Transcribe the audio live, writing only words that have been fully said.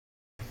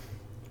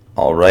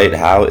All right,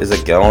 how is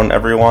it going,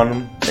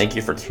 everyone? Thank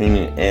you for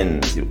tuning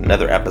in to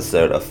another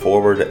episode of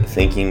Forward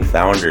Thinking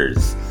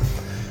Founders.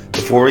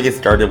 Before we get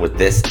started with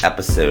this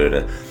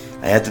episode,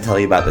 I have to tell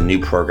you about the new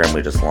program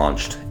we just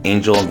launched,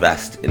 Angel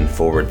Invest in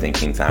Forward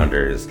Thinking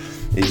Founders.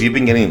 If you've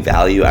been getting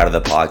value out of the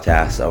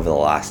podcast over the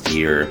last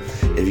year,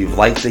 if you've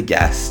liked the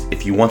guests,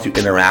 if you want to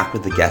interact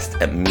with the guests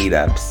at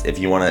meetups, if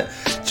you want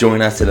to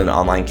join us in an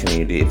online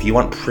community, if you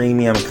want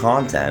premium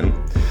content,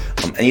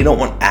 and you don't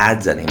want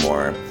ads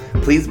anymore,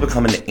 please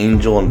become an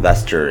angel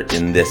investor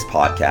in this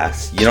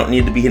podcast. You don't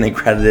need to be an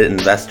accredited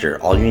investor.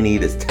 All you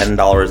need is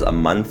 $10 a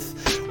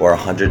month or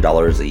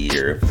 $100 a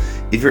year.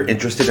 If you're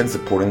interested in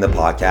supporting the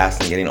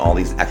podcast and getting all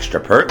these extra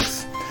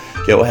perks,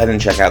 go ahead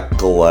and check out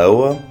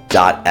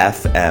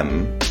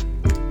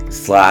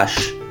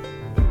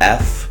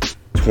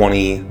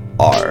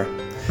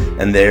glow.fm/F20R.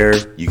 And there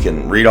you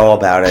can read all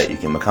about it. You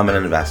can become an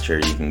investor.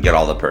 You can get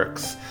all the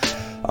perks.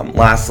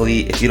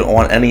 Lastly, if you don't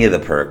want any of the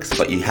perks,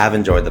 but you have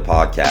enjoyed the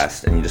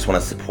podcast and you just want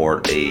to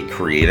support a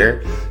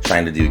creator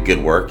trying to do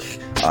good work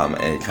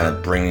and kind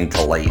of bringing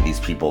to light these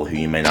people who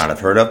you may not have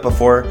heard of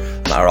before,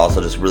 I would also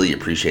just really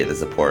appreciate the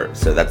support.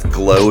 So that's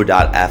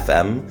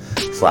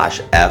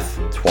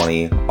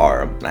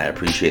glow.fm/F20R. And I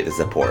appreciate the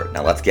support.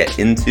 Now let's get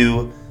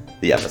into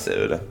the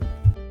episode.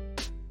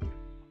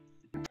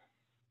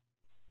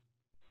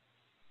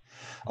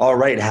 All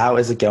right, how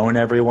is it going,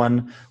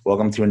 everyone?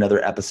 Welcome to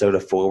another episode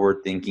of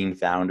Forward Thinking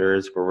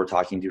Founders, where we're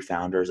talking to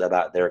founders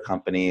about their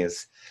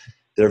companies,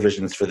 their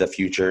visions for the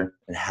future,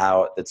 and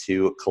how the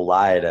two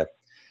collide.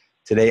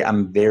 Today,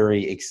 I'm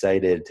very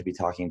excited to be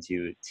talking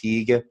to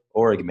Teague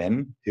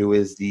Origman, who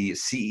is the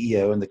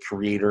CEO and the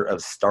creator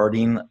of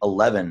Starting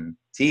 11.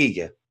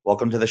 Teague,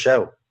 welcome to the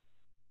show.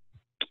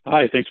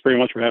 Hi, thanks very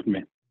much for having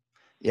me.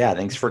 Yeah,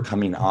 thanks for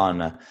coming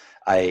on.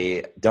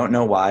 I don't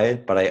know why,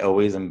 but I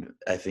always am,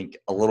 I think,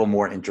 a little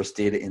more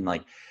interested in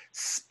like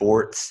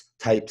sports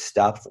type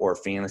stuff or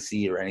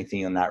fantasy or anything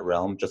in that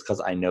realm, just because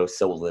I know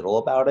so little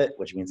about it,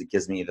 which means it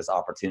gives me this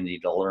opportunity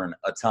to learn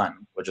a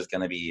ton, which is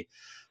going to be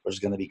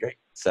great.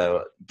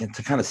 So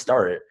to kind of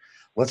start,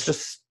 let's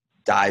just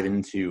dive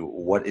into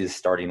what is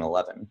Starting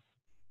 11.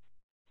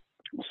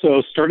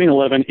 So Starting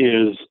 11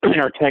 is,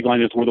 our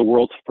tagline is, we're the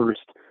world's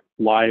first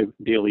live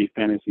daily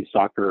fantasy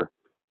soccer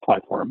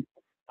platform.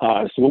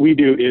 So what we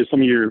do is,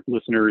 some of your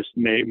listeners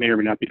may or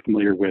may not be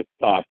familiar with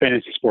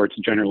fantasy sports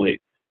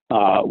generally,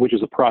 which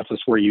is a process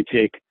where you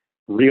take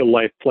real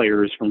life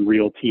players from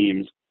real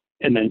teams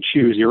and then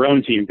choose your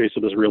own team based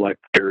on those real life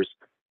players.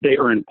 They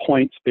earn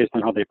points based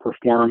on how they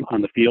perform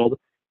on the field,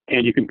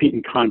 and you compete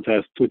in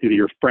contests with either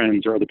your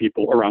friends or other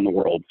people around the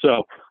world.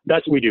 So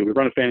that's what we do. We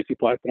run a fantasy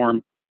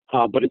platform,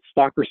 but it's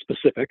soccer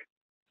specific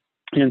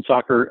and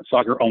soccer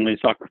only,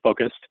 soccer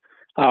focused.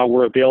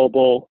 We're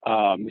available,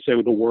 we say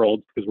with the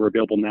world, because we're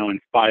available now in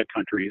 5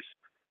 countries.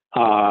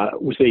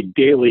 We say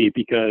daily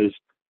because,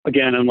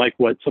 again, unlike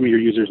what some of your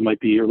users might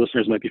be or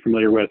listeners might be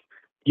familiar with,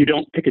 you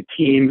don't pick a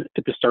team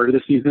at the start of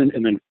the season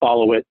and then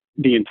follow it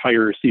the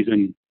entire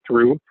season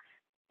through.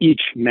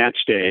 Each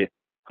match day,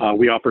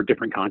 we offer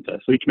different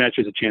contests. So each match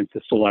is a chance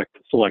to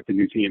select a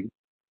new team.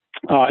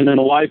 And then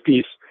the live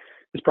piece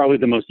is probably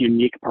the most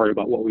unique part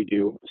about what we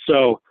do.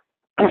 So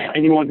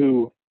anyone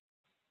who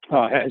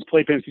has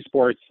played fantasy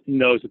sports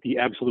knows that the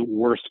absolute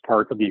worst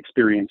part of the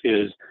experience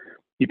is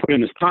you put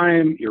in this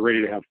time, you're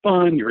ready to have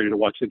fun, you're ready to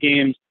watch the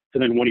games,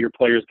 and then one of your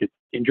players gets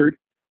injured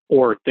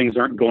or things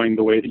aren't going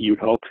the way that you'd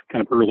hoped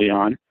kind of early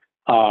on,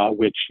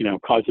 which,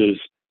 causes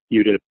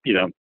you to,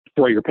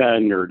 throw your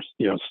pen or,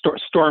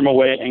 storm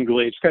away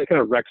angrily. It just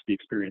kind of wrecks the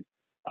experience.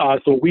 So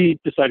what we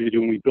decided to do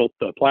when we built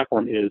the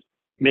platform is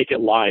make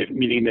it live,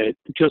 meaning that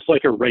just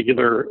like a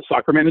regular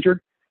soccer manager,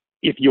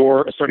 if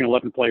you're a Starting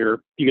 11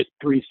 player, you get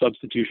 3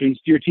 substitutions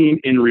to your team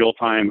in real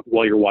time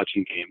while you're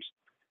watching games.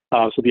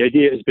 So the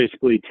idea is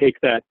basically take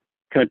that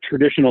kind of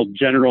traditional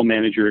general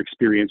manager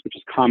experience, which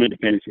is common to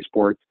fantasy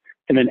sports,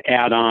 and then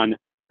add on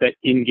that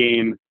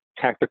in-game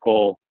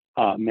tactical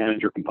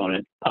manager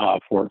component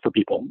for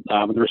people.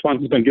 The response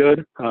has been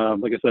good.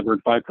 Like I said, we're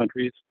in 5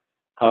 countries.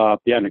 I'm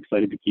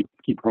excited to keep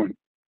growing.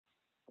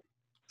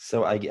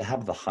 So I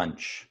have a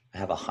hunch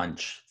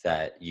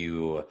that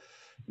you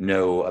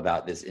know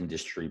about this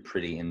industry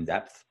pretty in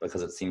depth,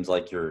 because it seems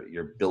like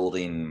you're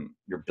building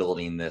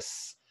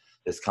this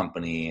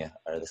company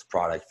or this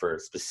product for a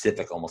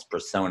specific almost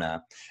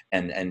persona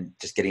and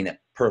just getting it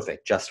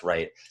perfect, just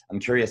right. I'm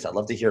curious, I'd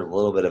love to hear a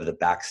little bit of the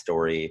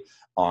backstory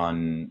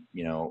on,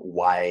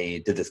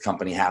 why did this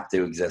company have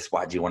to exist?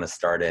 Why do you want to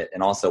start it?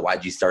 And also, why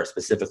did you start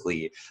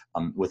specifically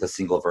with a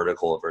single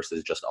vertical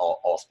versus just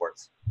all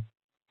sports?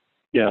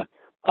 Yeah.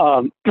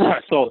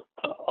 So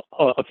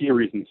a few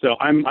reasons. So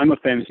I'm a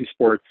fantasy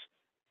sports.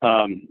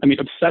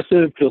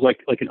 Obsessive feels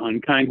like an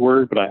unkind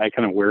word, but I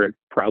kind of wear it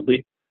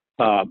proudly.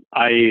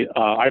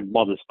 I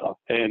love this stuff,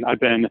 and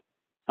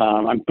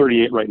I'm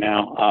 38 right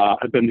now.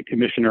 I've been the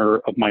commissioner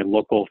of my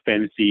local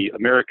fantasy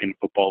American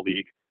football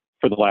league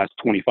for the last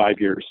 25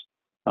 years.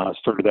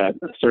 Started that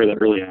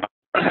early on.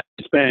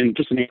 It's been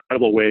just an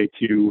incredible way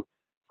to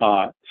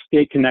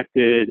stay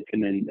connected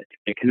and then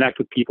connect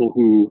with people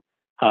who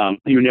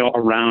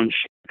around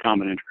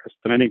common interests.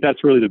 And I think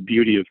that's really the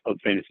beauty of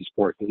fantasy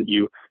sports, is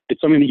that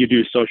it's something that you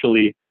do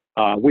socially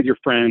with your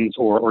friends,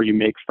 or you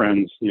make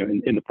friends,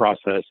 in the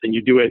process, and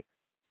you do it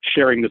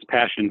sharing this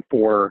passion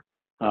for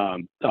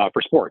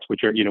sports,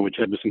 which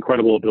have this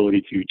incredible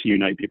ability to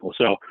unite people.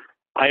 So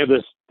I have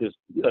this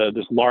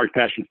large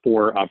passion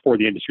for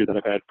the industry that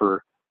I've had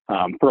for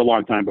a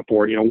long time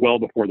before, well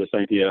before this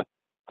idea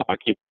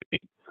came to me.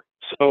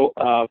 So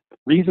the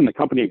reason the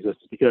company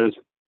exists is because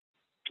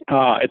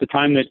at the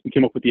time that we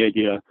came up with the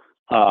idea,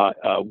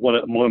 one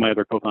of my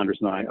other co-founders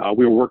and I,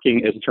 we were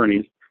working as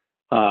attorneys.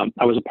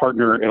 I was a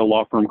partner at a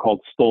law firm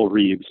called Stoll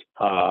Reeves,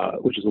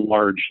 which is a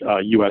large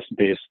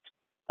U.S.-based,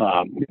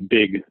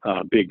 big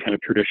kind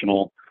of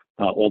traditional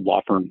old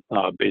law firm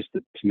based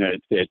in the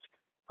United States.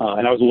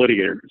 And I was a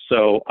litigator.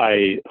 So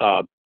I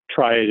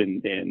tried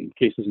in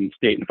cases in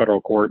state and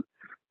federal court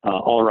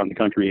all around the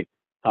country.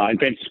 And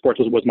fantasy sports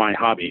was my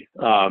hobby.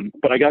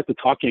 But I got to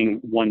talking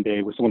one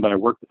day with someone that I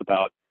worked with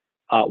about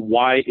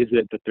why is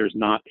it that there's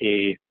not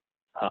a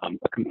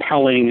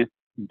compelling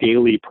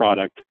daily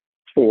product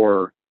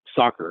for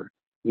soccer,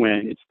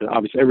 when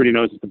obviously everybody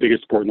knows it's the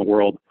biggest sport in the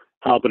world,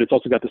 but it's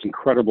also got this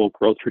incredible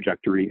growth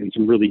trajectory in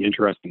some really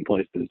interesting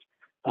places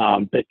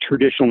that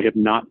traditionally have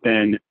not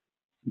been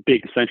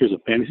big centers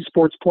of fantasy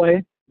sports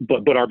play,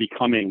 but are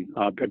becoming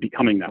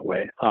that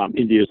way.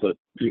 India is an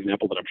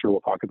example that I'm sure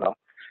we'll talk about.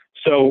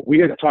 So we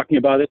got talking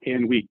about it,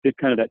 and we did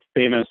kind of that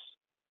famous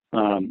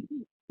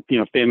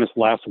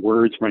last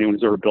words for anyone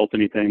who's ever built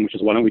anything, which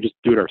is, why don't we just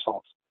do it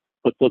ourselves?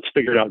 Let's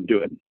figure it out and do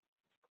it.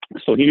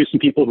 So he knew some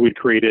people who had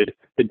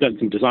done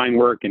some design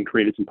work and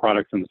created some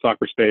products in the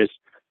soccer space.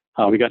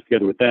 We got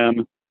together with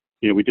them.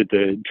 We did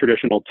the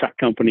traditional tech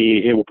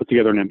company. Hey, we'll put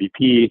together an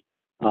MVP.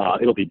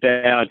 It'll be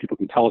bad. People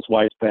can tell us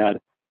why it's bad,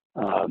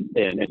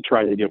 and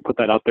try to put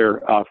that out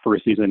there for a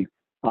season.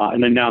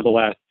 And then now the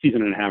last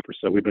season and a half or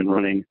so, we've been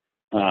running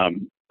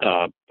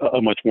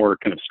a much more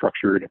kind of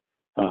structured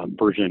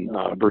version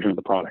of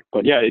the product.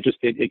 But yeah,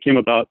 it came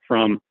about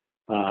from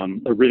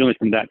originally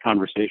from that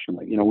conversation.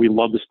 Like, we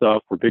love the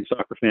stuff. We're big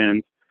soccer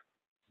fans.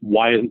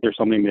 Why isn't there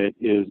something that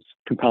is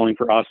compelling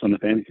for us on the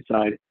fantasy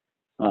side?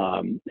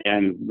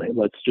 And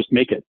let's just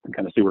make it and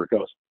kind of see where it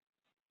goes.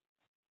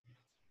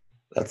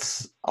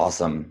 That's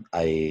awesome.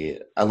 I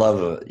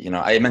love,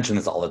 I mention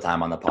this all the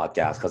time on the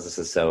podcast because this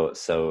is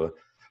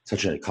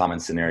such a common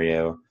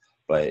scenario,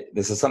 but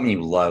this is something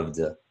you loved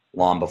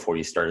long before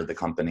you started the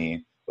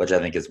company, which I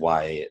think is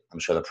why I'm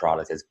sure the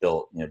product is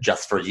built,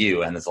 just for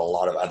you. And there's a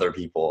lot of other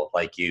people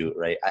like you,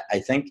 right? I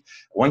think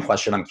one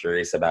question I'm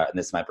curious about, and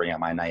this might bring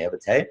out my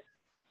naivete,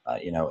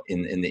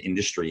 in the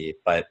industry,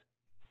 but,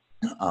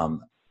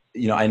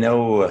 I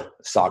know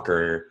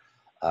soccer,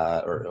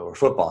 or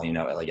football,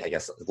 I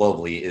guess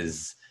globally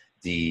is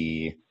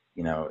the,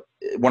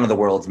 one of the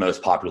world's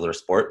most popular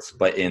sports,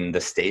 but in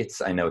the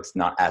States, I know it's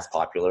not as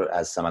popular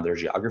as some other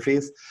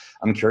geographies.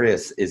 I'm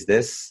curious, is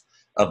this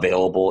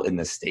available in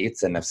the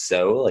States? And if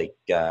so,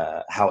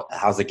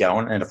 how's it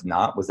going? And if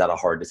not, was that a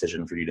hard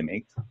decision for you to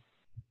make?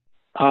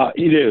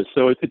 It is.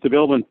 So it's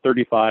available in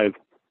 35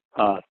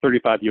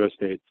 U.S.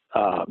 states,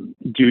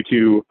 due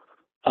to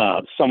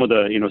some of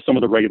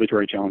the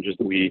regulatory challenges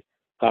that we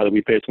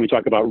face when we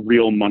talk about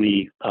real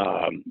money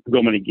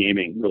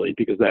gaming, really,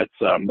 because that's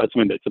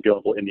something that's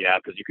available in the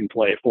app, because you can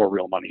play for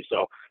real money.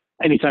 So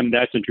anytime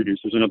that's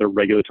introduced, there's another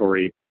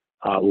regulatory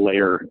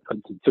layer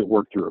to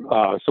work through.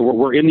 So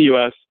we're in the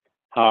U.S.,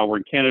 we're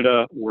in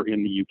Canada, we're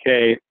in the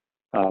U.K.,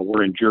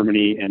 we're in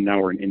Germany, and now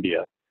we're in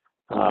India.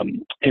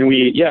 And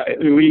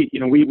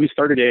we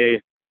started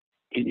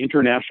an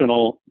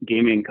international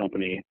gaming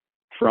company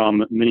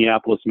from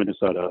Minneapolis,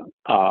 Minnesota,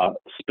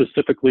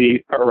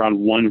 specifically around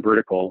one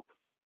vertical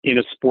in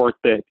a sport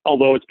that,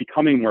 although it's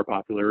becoming more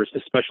popular,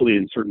 especially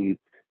in certain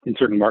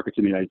markets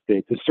in the United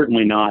States, is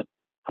certainly not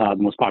the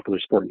most popular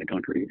sport in the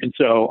country. And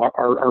so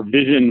our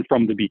vision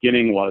from the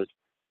beginning was,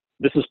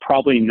 this is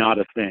probably not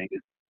a thing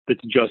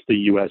that's just a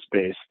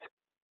U.S.-based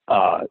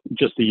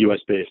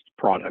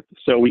product.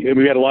 So we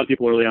had a lot of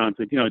people early on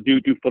say,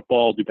 do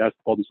football, do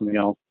basketball, do something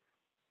else.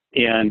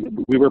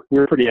 And we were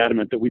pretty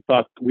adamant that we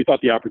thought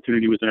the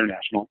opportunity was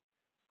international.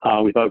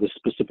 We thought it was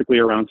specifically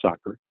around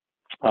soccer.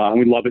 And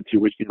we love it too,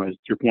 which, is to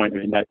your point,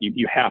 that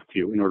you have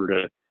to in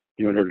order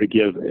to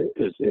give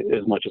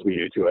as much as we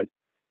do to it.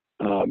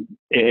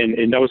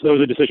 And that was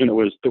a decision that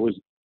was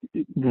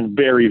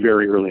very,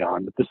 very early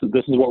on. But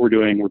this is what we're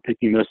doing. We're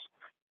picking this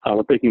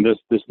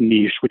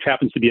niche, which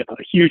happens to be a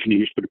huge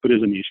niche, but it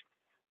is a niche,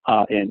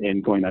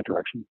 and going that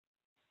direction.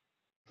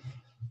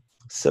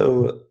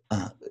 So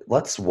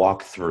let's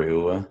walk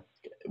through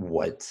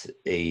what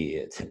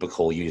a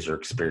typical user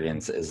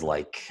experience is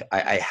like.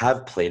 I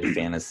have played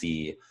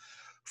fantasy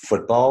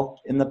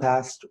football in the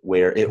past,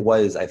 where it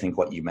was, I think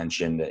what you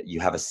mentioned, you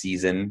have a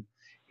season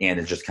and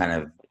it just kind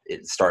of,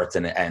 it starts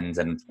and it ends,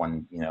 and it's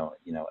one, a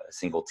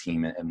single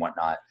team and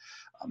whatnot.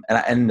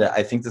 And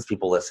I think there's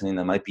people listening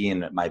that might be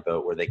in my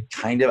boat where they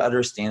kind of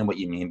understand what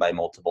you mean by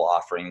multiple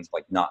offerings,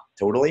 like not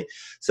totally.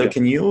 So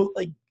Can you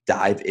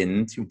dive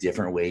into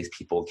different ways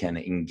people can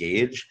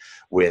engage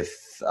with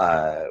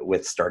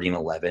Starting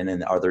 11?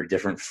 And are there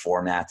different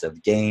formats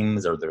of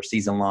games? Are there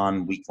season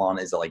long, week long?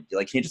 Is it like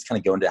can you just kind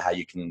of go into how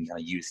you can kind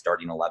of use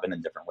Starting 11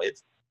 in different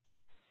ways?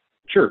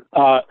 Sure.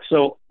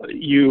 So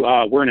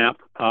we're an app.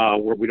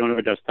 We don't have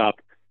a desktop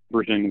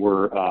version.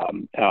 We're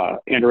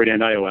Android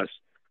and iOS.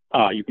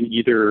 You can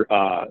either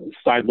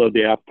sideload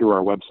the app through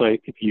our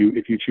website if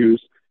you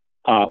choose,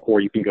 or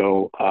you can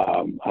go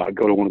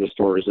to one of the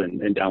stores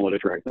and download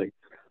it directly.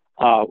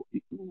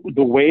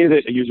 The way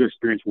that a user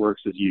experience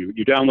works is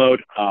you download,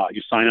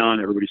 you sign on.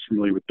 Everybody's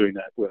familiar with doing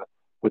that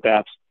with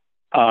apps,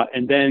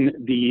 and then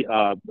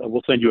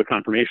we'll send you a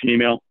confirmation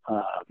email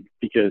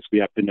because we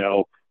have to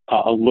know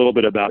a little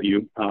bit about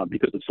you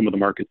because of some of the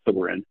markets that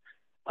we're in.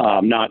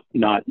 Not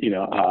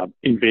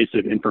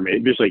invasive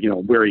information, just like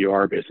where you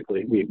are.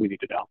 Basically, we need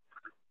to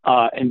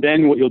know. And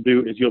then what you'll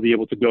do is you'll be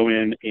able to go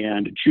in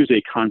and choose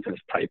a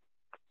contest type.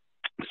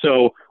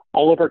 So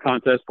all of our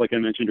contests, like I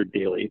mentioned, are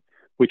daily,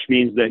 which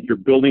means that you're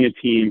building a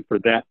team for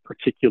that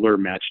particular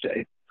match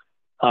day.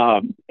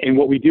 And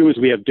what we do is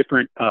we have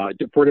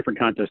 4 different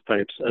contest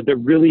types that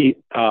really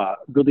are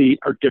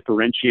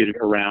differentiated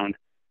around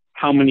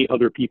how many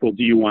other people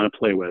do you want to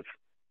play with,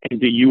 and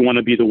do you want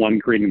to be the one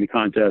creating the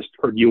contest,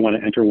 or do you want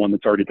to enter one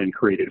that's already been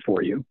created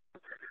for you?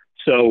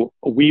 So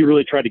we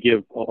really try to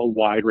give a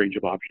wide range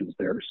of options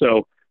there.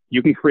 So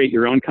you can create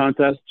your own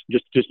contest,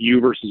 just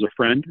you versus a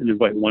friend, and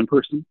invite one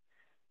person.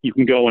 You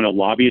can go in a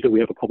lobby that we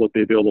have a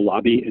publicly available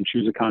lobby and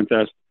choose a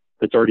contest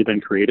that's already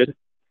been created.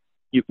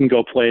 You can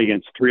go play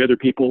against 3 other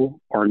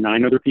people or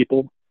 9 other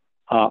people.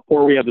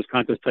 Or we have this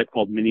contest type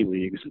called mini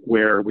leagues,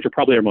 which are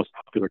probably our most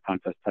popular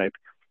contest type,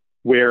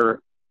 where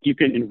you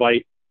can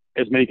invite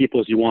as many people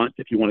as you want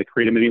if you want to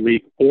create a mini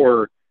league,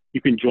 or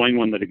you can join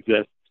one that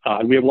exists.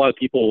 And we have a lot of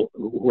people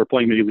who are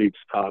playing mini leagues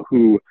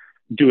who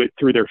do it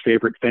through their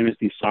favorite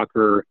fantasy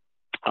soccer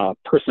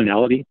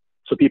personality.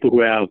 So people who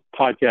have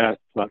podcasts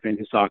about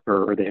fantasy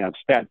soccer, or they have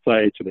stat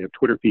sites, or they have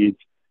Twitter feeds,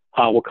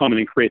 will come in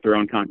and create their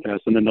own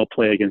contests, and then they'll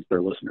play against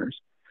their listeners.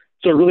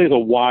 So it really is a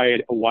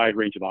wide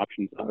range of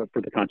options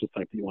for the contest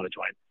type that you want to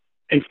join.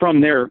 And from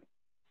there,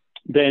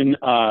 then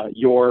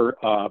your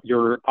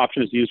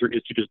option as a user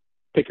is to just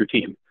pick your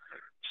team.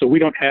 So we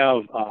don't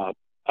have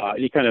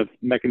any kind of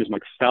mechanism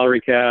like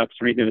salary caps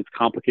or anything that's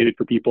complicated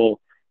for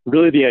people.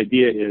 Really, the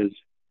idea is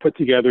put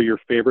together your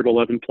favorite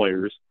 11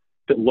 players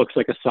that looks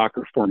like a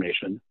soccer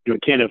formation.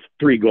 It can't have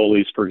 3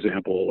 goalies, for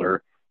example,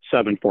 or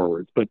 7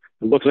 forwards, but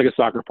it looks like a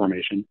soccer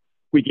formation.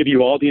 We give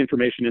you all the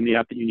information in the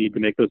app that you need to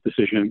make those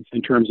decisions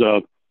in terms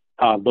of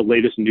the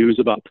latest news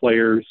about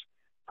players,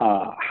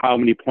 how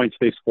many points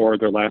they scored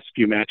their last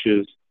few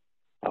matches,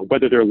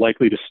 whether they're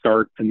likely to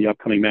start in the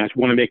upcoming match.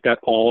 We want to make that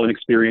all an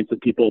experience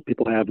that people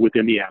have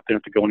within the app. They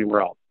don't have to go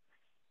anywhere else.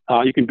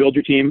 You can build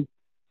your team.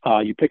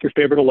 You pick your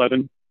favorite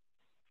 11.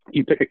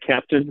 You pick a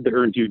captain that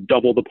earns you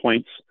double the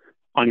points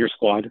on your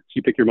squad. So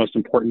you pick your most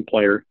important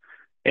player.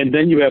 And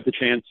then you have the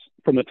chance,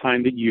 from the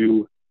time that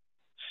you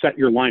set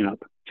your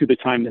lineup to the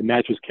time that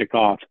matches kick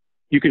off,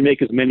 you can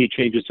make as many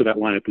changes to that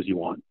lineup as you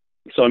want.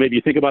 So maybe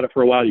you think about it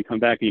for a while, you come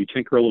back and you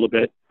tinker a little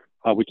bit,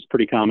 which is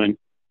pretty common.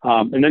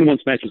 And then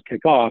once matches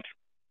kick off,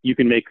 you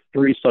can make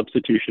 3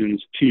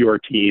 substitutions to your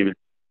team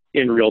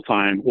in real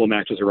time while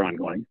matches are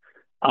ongoing.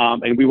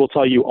 And we will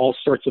tell you all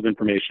sorts of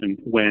information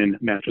when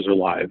matches are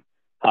live.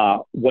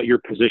 What your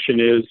position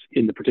is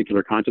in the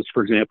particular contest,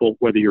 for example,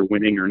 whether you're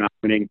winning or not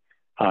winning,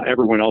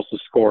 everyone else's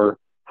score,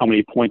 how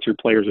many points your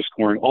players are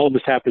scoring. All of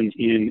this happens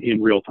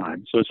in real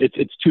time. So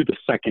it's to the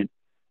second,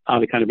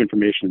 the kind of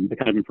information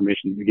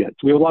you get.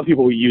 So we have a lot of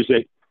people who use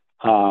it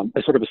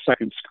as sort of a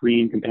second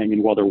screen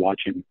companion while they're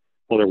watching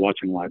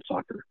live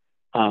soccer.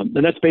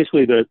 And that's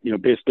basically the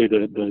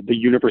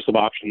universe of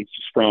options,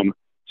 just from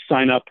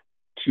sign up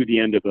to the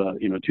end of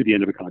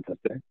a contest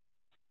day.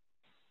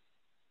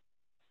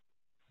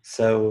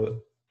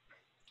 So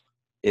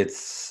it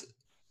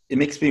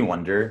makes me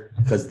wonder,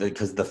 because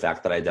the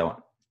fact that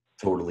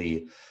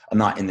I'm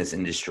not in this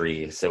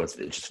industry, so it's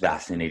just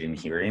fascinating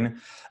hearing.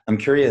 I'm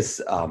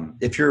curious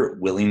if you're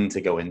willing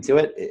to go into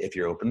it, if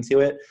you're open to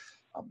it.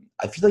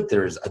 I feel like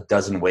there's a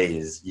dozen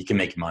ways you can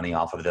make money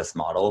off of this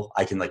model.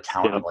 I can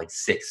count on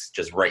 6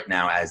 just right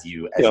now as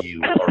you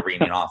are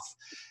reading off.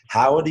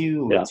 How do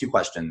you? 2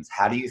 questions.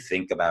 How do you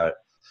think about?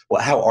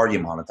 Well, how are you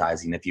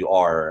monetizing if you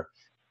are?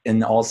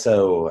 And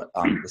also,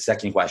 the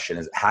second question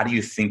is, how do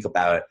you think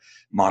about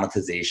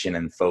monetization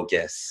and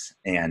focus,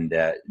 and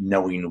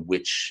knowing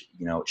which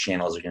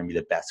channels are going to be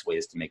the best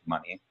ways to make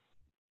money?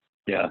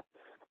 Yeah.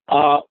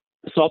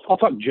 So I'll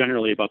talk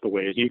generally about the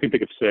ways. You can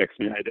think of 6.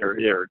 I mean,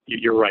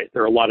 you're right.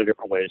 There are a lot of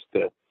different ways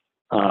to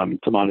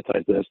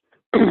monetize this.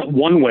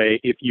 One way,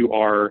 if you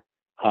are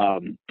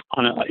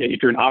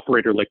if you're an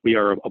operator like we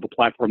are of a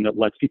platform that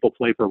lets people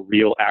play for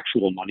real,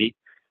 actual money,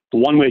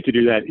 one way to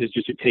do that is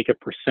just to take a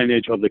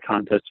percentage of the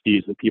contest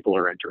fees that people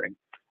are entering,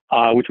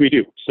 which we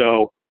do.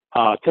 So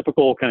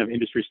typical kind of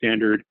industry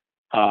standard.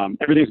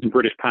 Everything's in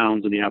British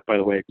pounds in the app, by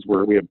the way,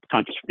 because we have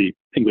contests for the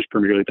English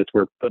Premier League. That's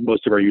where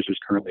most of our users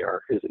currently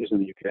are, is in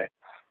the UK.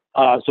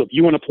 So if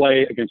you want to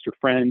play against your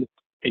friend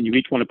and you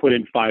each want to put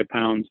in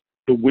 £5,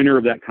 the winner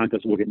of that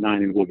contest will get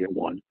 9 and will get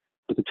 1.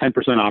 It's a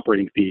 10%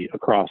 operating fee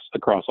across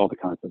all the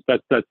contests.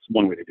 That's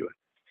one way to do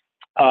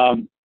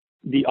it.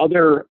 The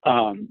other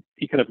kind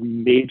of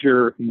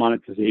major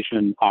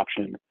monetization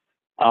option,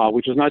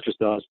 which is not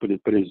just us, but is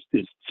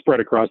spread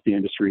across the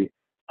industry,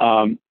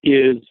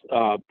 is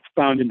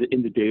found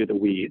in the data that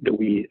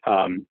we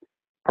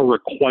are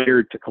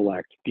required to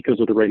collect because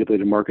of the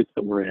regulated markets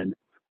that we're in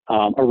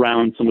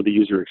around some of the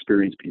user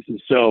experience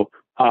pieces. So,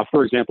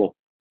 for example,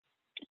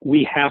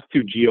 we have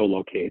to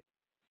geolocate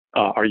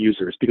our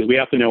users because we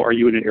have to know, are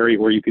you in an area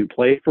where you can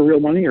play for real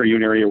money, or are you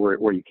in an area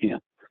where you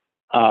can't?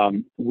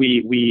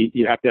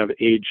 You have to have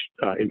age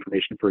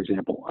information, for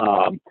example.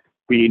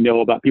 We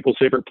know about people's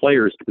favorite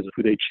players because of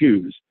who they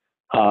choose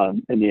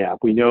in the app.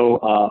 We know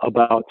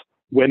about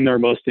when they're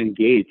most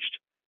engaged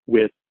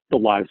with the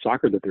live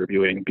soccer that they're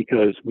viewing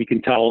because we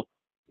can tell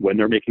when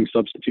they're making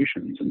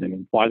substitutions and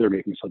then why they're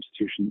making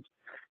substitutions.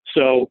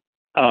 So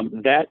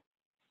that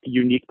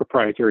unique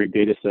proprietary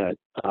data set,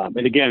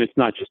 and again, it's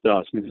not just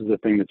us. I mean, this is a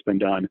thing that's been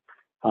done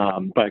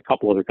by a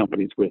couple other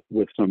companies with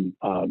some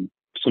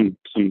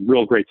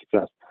real great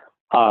success,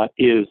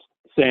 is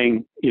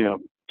saying,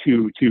 on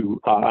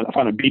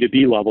a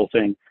B2B level,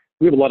 saying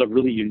we have a lot of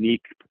really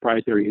unique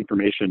proprietary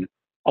information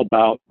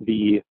about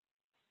the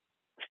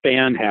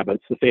fan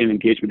habits, the fan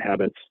engagement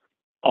habits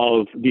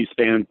of these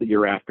fans that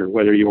you're after,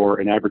 whether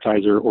you're an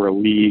advertiser or a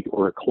league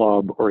or a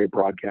club or a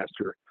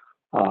broadcaster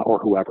or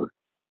whoever.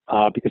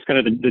 Because kind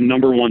of the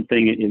number one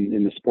thing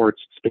in the sports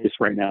space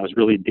right now is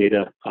really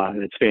data,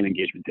 and it's fan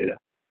engagement data.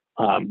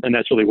 And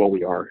that's really what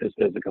we are as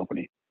a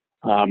company.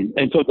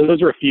 And so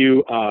those are a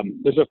few.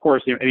 There's, of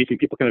course, anything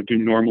people kind of do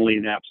normally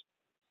in apps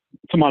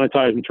to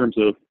monetize in terms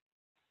of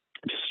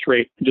just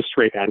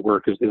straight ad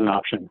work is an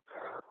option.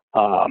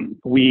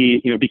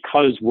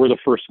 Because we're the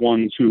first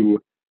ones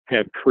who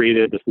have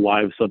created this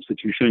live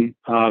substitution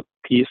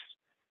piece,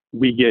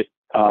 we get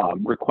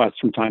requests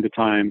from time to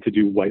time to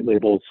do white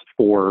labels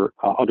for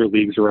other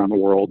leagues around the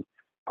world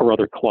or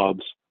other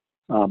clubs.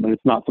 And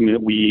it's not something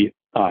that we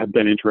have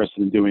been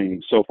interested in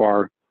doing so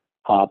far,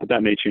 but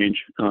that may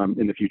change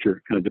in the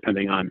future, kind of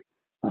depending on,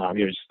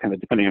 just kind of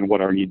depending on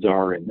what our needs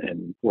are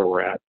and where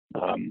we're at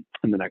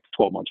in the next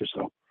 12 months or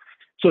so.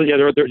 So yeah,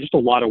 there are just a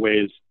lot of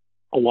ways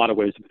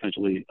to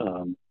potentially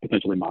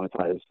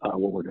monetize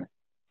what we're doing.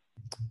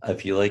 I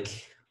feel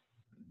like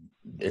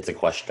it's a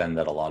question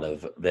that a lot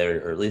of very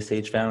early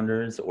stage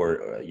founders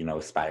or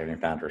aspiring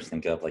founders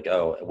think of, like,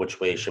 oh, which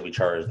way should we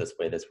charge? This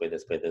way.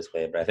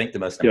 But I think the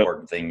most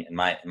important thing, in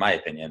my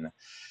opinion,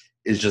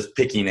 is just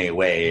picking a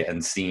way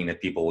and seeing if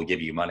people will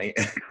give you money.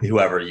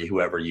 whoever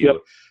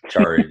you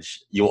charge,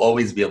 you'll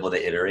always be able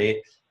to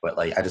iterate. But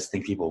I just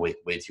think people wait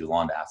way too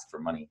long to ask for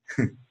money.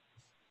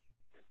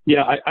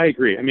 Yeah, I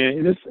agree. I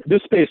mean,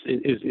 this space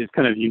is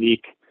kind of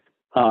unique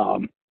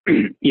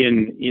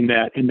in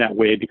that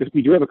way, because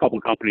we do have a couple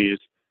of companies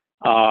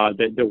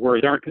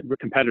that aren't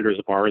competitors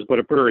of ours, but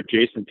are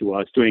adjacent to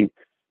us, doing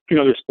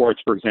other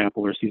sports, for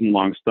example, or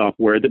season-long stuff,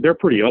 where they're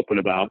pretty open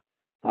about.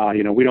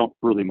 We don't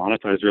really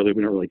monetize early.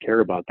 We don't really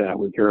care about that.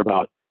 We care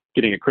about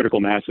getting a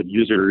critical mass of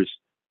users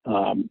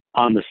on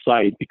the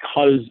site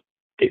because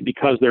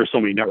there are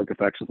so many network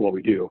effects of what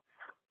we do.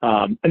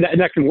 And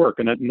that can work,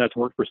 and that's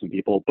worked for some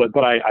people.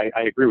 But I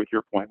agree with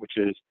your point, which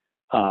is,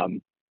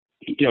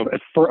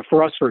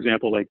 for us, for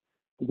example,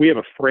 we have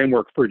a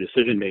framework for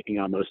decision making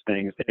on those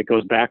things. And it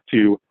goes back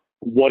to,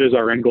 what is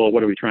our end goal?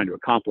 What are we trying to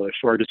accomplish?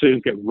 So our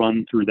decisions get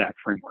run through that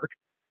framework.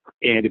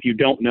 And if you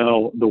don't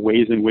know the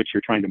ways in which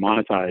you're trying to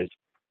monetize,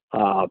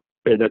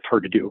 that's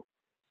hard to do.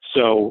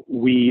 So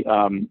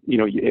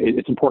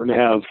it's important to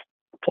have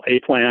a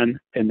plan,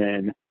 and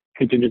then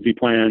contingency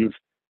plans,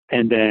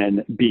 and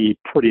then be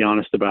pretty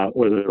honest about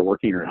whether they're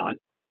working or not,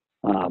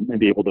 and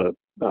be able to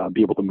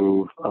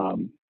move,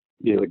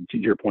 to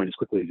your point, as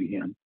quickly as you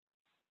can.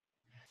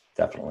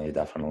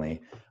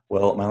 Definitely.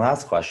 Well, my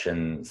last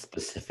question,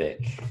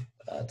 specific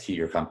to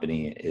your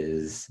company,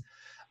 is,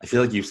 I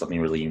feel like you have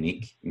something really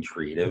unique and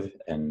creative,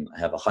 and I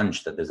have a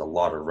hunch that there's a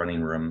lot of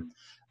running room.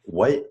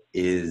 What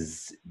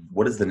is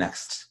the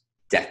next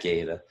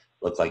decade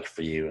look like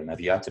for you? And if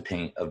you have to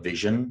paint a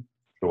vision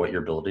for what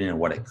you're building and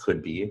what it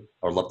could be,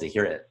 I would love to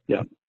hear it.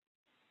 Yeah.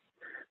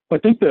 Well,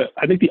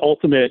 I think the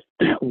ultimate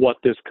what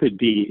this could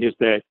be is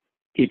that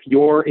if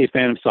you're a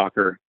fan of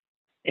soccer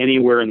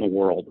anywhere in the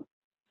world,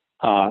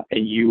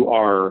 and you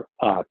are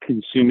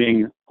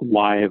consuming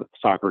live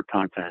soccer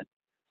content,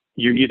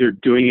 you're either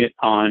doing it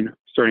on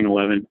Starting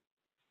 11,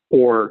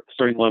 or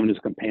Starting 11 is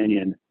a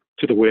companion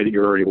to the way that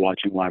you're already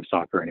watching live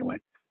soccer anyway.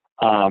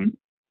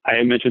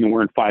 I mentioned that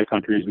we're in 5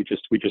 countries. We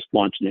just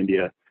launched in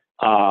India.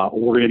 We're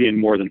going to be in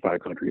more than 5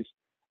 countries.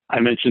 I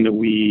mentioned that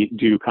we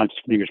do contests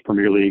for the English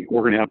Premier League.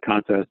 We're going to have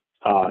contests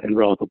in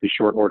relatively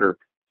short order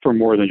for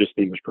more than just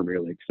the English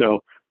Premier League. So,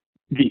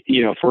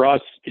 for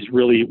us,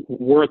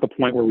 we're at the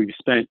point where we've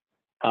spent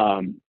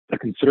a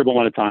considerable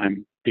amount of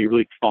time being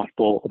really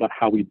thoughtful about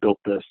how we built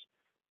this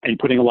and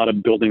putting a lot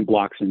of building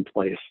blocks in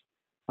place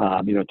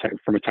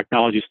from a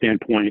technology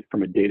standpoint,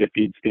 from a data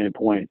feed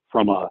standpoint,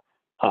 from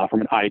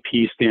an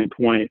IP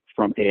standpoint,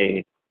 from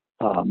a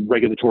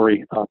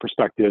regulatory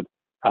perspective.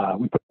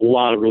 We put a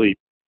lot of really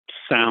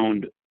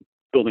sound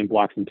building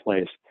blocks in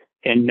place.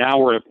 And now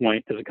we're at a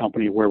point as a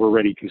company where we're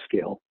ready to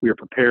scale. We are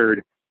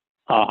prepared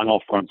on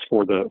all fronts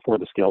for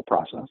the scale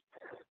process.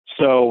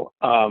 So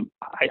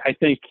I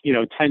think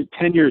 10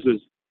 years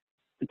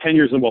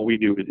in what we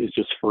do is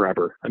just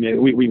forever. I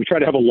mean, we try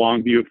to have a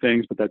long view of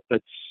things, but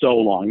that's so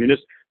long. I mean,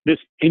 this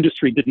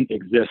industry didn't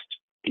exist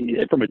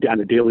on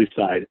the daily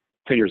side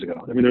 10 years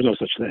ago. I mean, there's no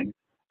such thing.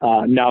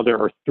 Now there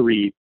are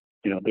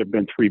there have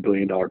been $3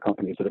 billion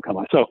companies that have come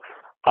out. So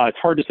it's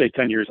hard to say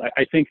 10 years.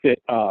 I think that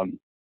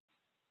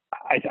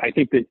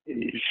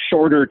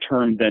shorter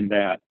term than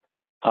that,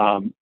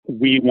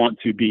 we want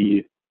to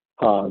be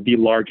the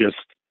largest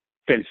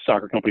fantasy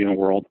soccer company in the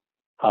world,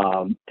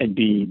 and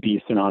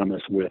be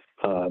synonymous with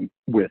fan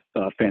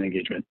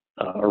engagement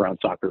around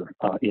soccer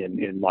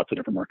in lots of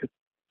different markets.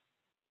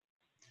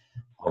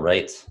 All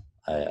right.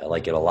 I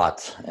like it a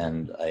lot,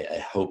 and I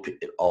hope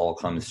it all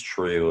comes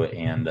true.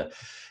 And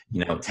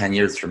 10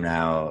 years from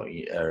now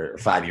or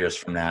 5 years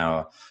from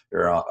now,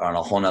 you're on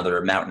a whole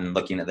nother mountain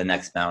looking at the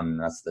next mountain.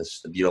 That's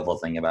the beautiful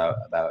thing about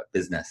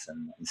business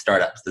and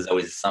startups. There's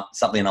always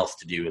something else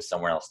to do,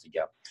 somewhere else to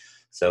go.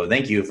 So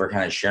thank you for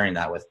kind of sharing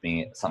that with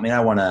me. Something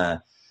I want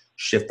to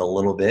shift a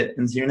little bit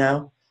into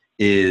now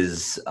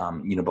is,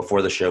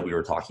 before the show, we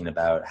were talking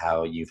about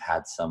how you've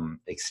had some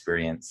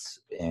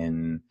experience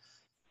in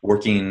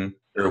working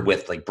or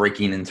with like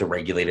breaking into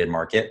regulated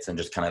markets and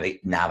just kind of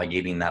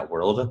navigating that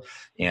world.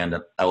 And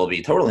I will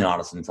be totally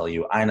honest and tell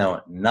you, I know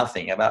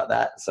nothing about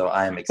that. So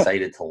I am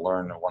excited to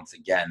learn once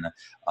again.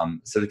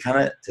 So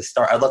to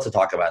start, I'd love to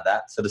talk about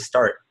that. So to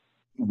start,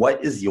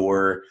 what is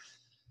your,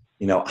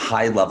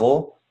 high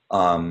level,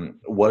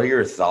 what are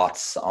your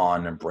thoughts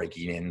on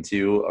breaking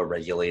into a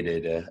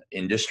regulated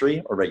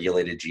industry or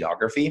regulated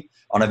geography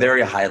on a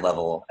very high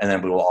level? And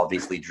then we will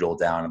obviously drill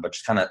down, but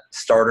just kind of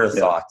starter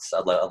thoughts.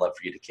 I'd love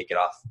for you to kick it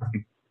off.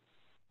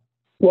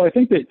 Well, I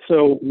think that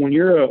when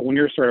you're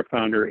a startup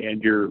founder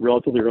and you're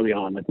relatively early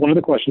on, like one of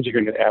the questions you're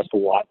going to get asked a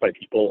lot by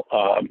people,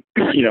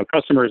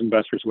 customers,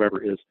 investors,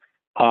 whoever is,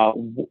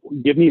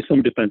 give me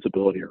some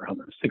defensibility around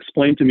this.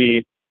 Explain to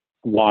me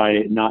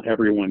why not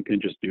everyone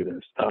can just do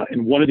this.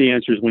 And one of the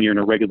answers when you're in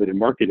a regulated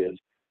market is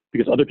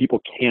because other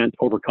people can't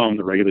overcome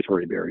the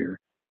regulatory barrier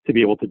to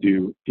be able to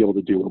do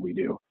what we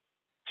do.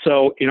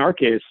 So in our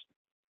case,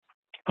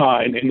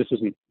 and this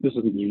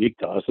isn't unique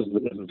to us. This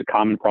is a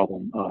common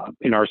problem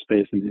in our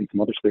space and in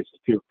some other spaces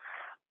too.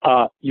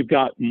 You've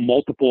got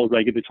multiple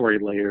regulatory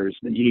layers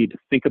that you need to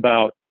think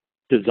about,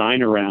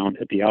 design around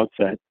at the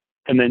outset,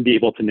 and then be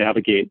able to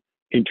navigate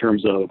in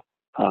terms of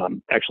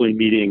actually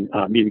meeting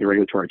the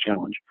regulatory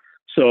challenge.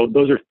 So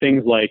those are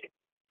things like,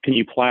 can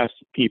you pass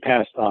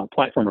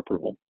platform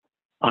approval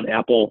on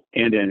Apple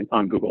and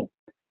on Google?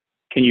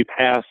 Can you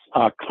pass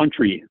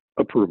country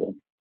approval?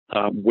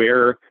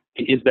 Where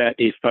is that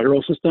a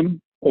federal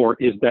system or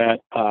is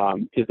that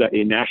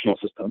a national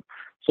system?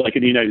 So like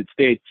in the United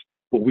States,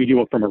 what we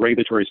do from a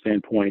regulatory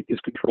standpoint is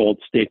controlled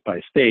state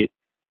by state.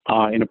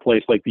 In a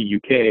place like the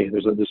UK,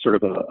 there's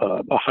sort of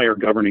a higher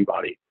governing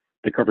body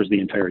that covers the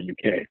entire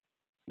UK.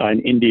 In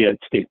India,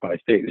 it's state by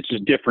state. It's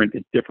just different.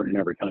 It's different in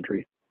every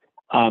country.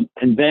 And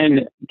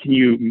then do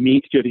you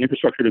have the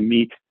infrastructure to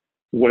meet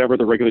whatever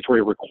the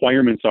regulatory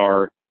requirements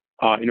are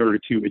in order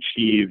to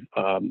achieve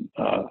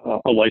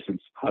a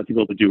license to be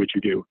able to do what you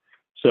do?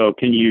 So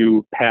can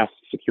you pass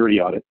security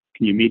audit?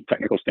 Can you meet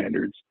technical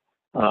standards?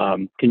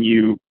 Can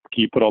you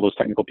put all those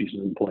technical pieces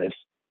in place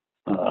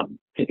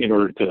in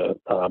order to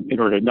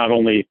not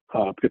only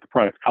get the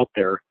product out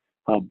there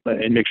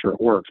and make sure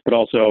it works, but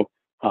also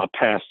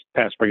pass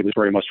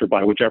regulatory muster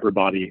by whichever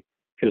body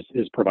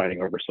is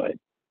providing oversight.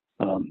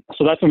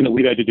 So that's something that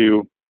we've had to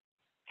do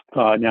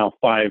now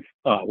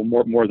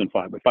more than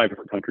five, but 5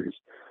 different countries.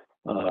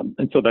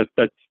 And so that's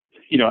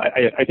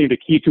I think the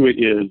key to it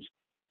is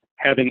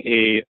having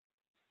a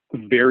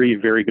very,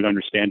 very good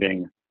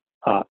understanding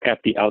at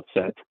the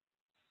outset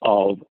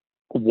of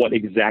what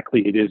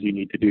exactly it is you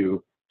need to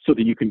do so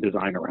that you can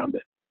design around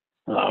it.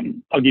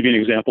 I'll give you an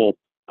example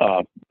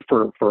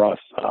for us.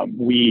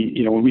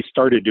 When we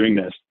started doing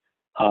this,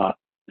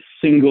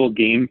 single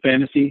game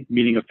fantasy,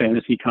 meaning a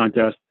fantasy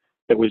contest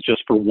that was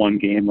just for one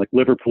game, like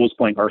Liverpool's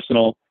playing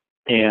Arsenal,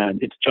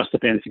 and it's just a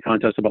fantasy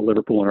contest about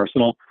Liverpool and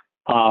Arsenal.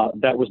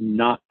 That was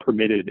not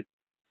permitted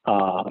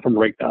on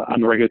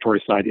the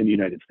regulatory side in the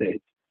United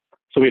States.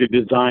 So we had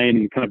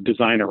to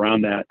design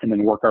around that and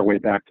then work our way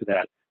back to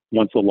that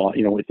once the law,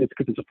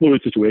 it's a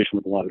fluid situation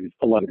with a lot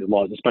of these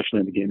laws, especially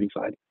on the gaming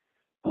side.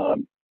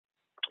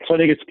 So I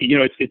think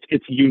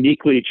it's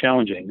uniquely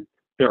challenging.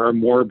 There are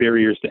more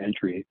barriers to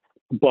entry,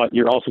 but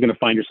you're also going to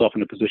find yourself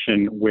in a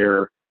position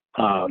where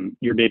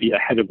you're maybe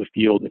ahead of the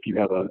field if you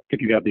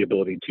have the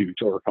ability to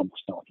overcome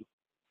those challenges.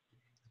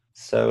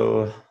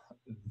 So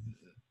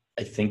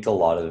I think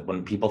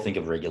when people think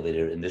of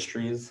regulated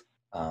industries,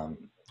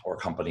 or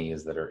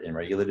companies that are in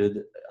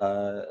regulated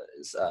kind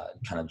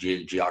of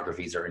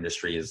geographies or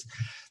industries,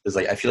 there's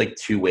I feel like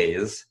two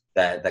ways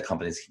that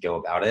companies can go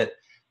about it.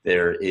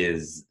 There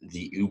is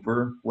the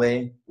Uber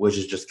way, which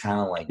is just kind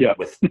of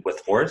with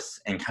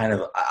force, and kind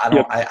of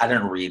I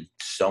didn't read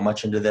so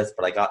much into this,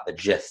 but I got the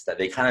gist that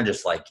they kind of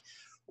just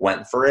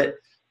went for it,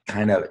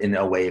 kind of in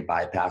a way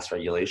bypassed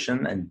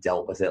regulation and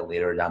dealt with it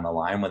later down the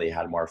line when they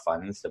had more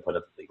funds to put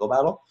up the legal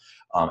battle.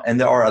 And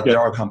there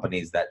are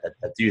companies that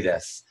do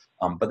this,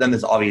 but then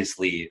there's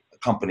obviously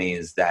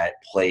companies that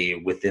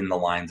play within the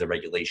lines of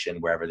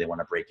regulation wherever they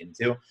want to break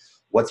into.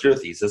 What's your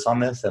thesis on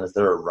this? And is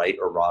there a right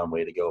or wrong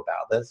way to go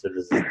about this, or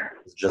does it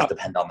just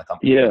depend on the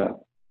company? Yeah,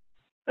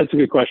 that's a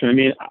good question. I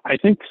mean, I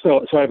think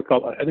so. So I have a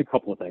couple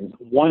of things.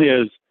 One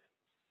is,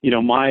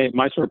 my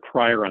sort of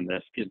prior on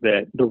this is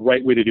that the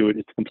right way to do it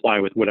is to comply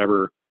with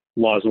whatever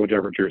laws or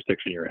whichever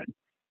jurisdiction you're in.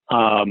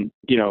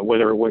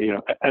 Whether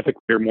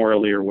ethically or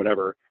morally or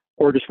whatever,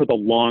 or just for the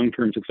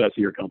long-term success of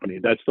your company.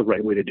 That's the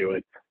right way to do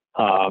it,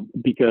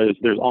 because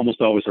there's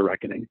almost always a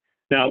reckoning.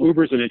 Now,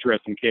 Uber is an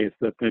interesting case.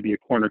 That's going to be a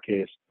corner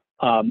case.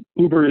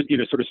 Uber,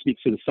 sort of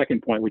speaks to the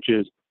second point, which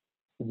is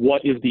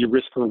what is the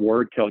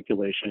risk-reward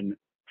calculation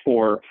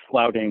for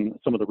flouting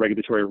some of the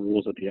regulatory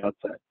rules at the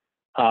outset?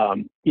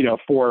 In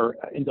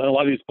a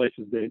lot of these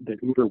places that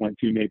Uber went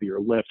to, maybe, or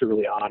Lyft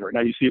early on, or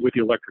now you see it with the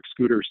electric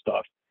scooter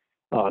stuff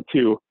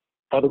too.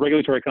 The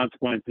regulatory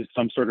consequence is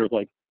some sort of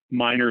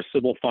minor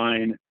civil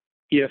fine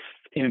if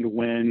and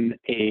when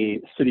a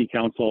city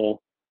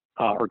council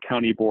or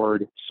county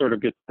board sort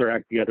of gets their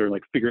act together,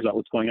 figures out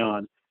what's going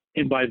on.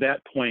 And by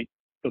that point,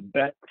 the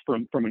bet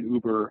from an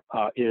Uber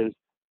is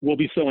we'll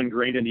be so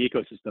ingrained in the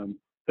ecosystem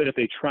that if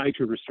they try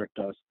to restrict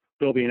us,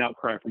 there'll be an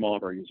outcry from all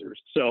of our users.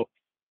 So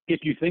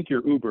if you think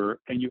you're Uber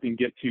and you can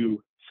get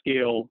to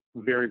scale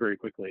very, very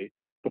quickly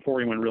before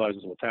anyone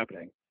realizes what's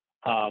happening,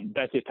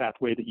 that's a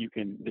pathway that you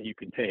can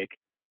take.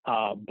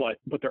 But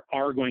there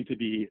are going to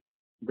be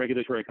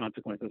regulatory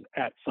consequences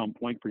at some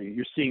point for you.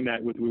 You're seeing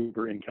that with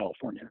Uber in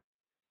California,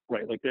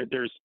 right?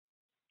 There's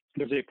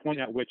a point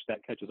at which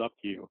that catches up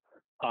to you.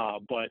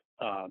 But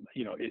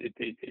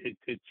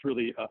it's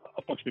really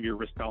a function of your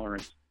risk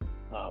tolerance.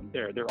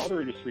 There are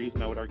other industries,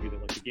 and I would argue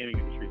that the gaming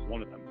industry is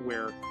one of them,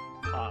 where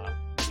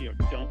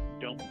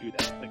don't do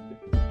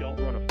that. Don't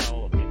run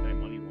afoul of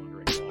anti-money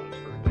laundering laws,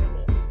 for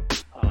example,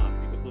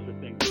 because those are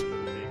things that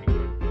people take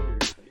incredibly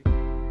seriously,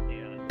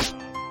 and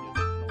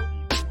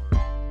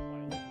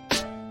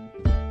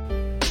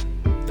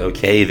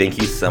Okay, thank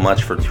you so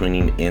much for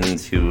tuning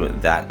into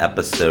that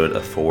episode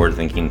of Forward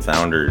Thinking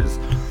Founders.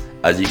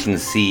 As you can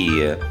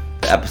see, the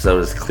episode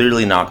is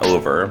clearly not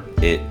over.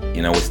 It,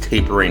 was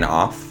tapering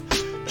off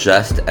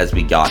just as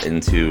we got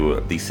into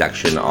the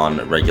section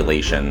on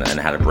regulation and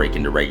how to break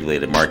into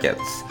regulated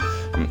markets.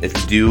 If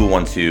you do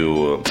want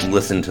to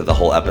listen to the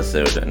whole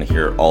episode and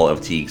hear all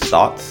of Teague's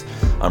thoughts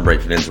on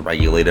breaking into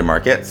regulated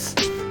markets,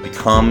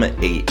 become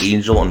an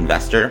angel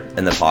investor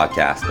in the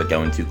podcast by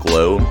going to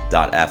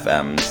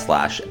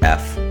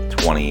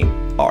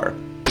glow.fm/F20R.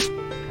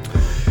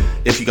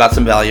 If you got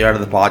some value out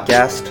of the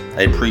podcast,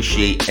 I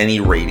appreciate any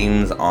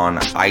ratings on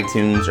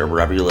iTunes or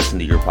wherever you listen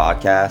to your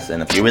podcast.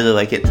 And if you really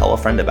like it, tell a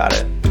friend about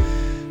it.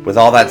 With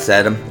all that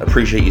said, I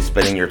appreciate you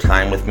spending your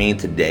time with me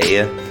today,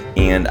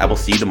 and I will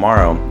see you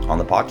tomorrow on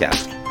the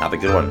podcast. Have a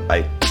good one.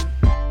 Bye.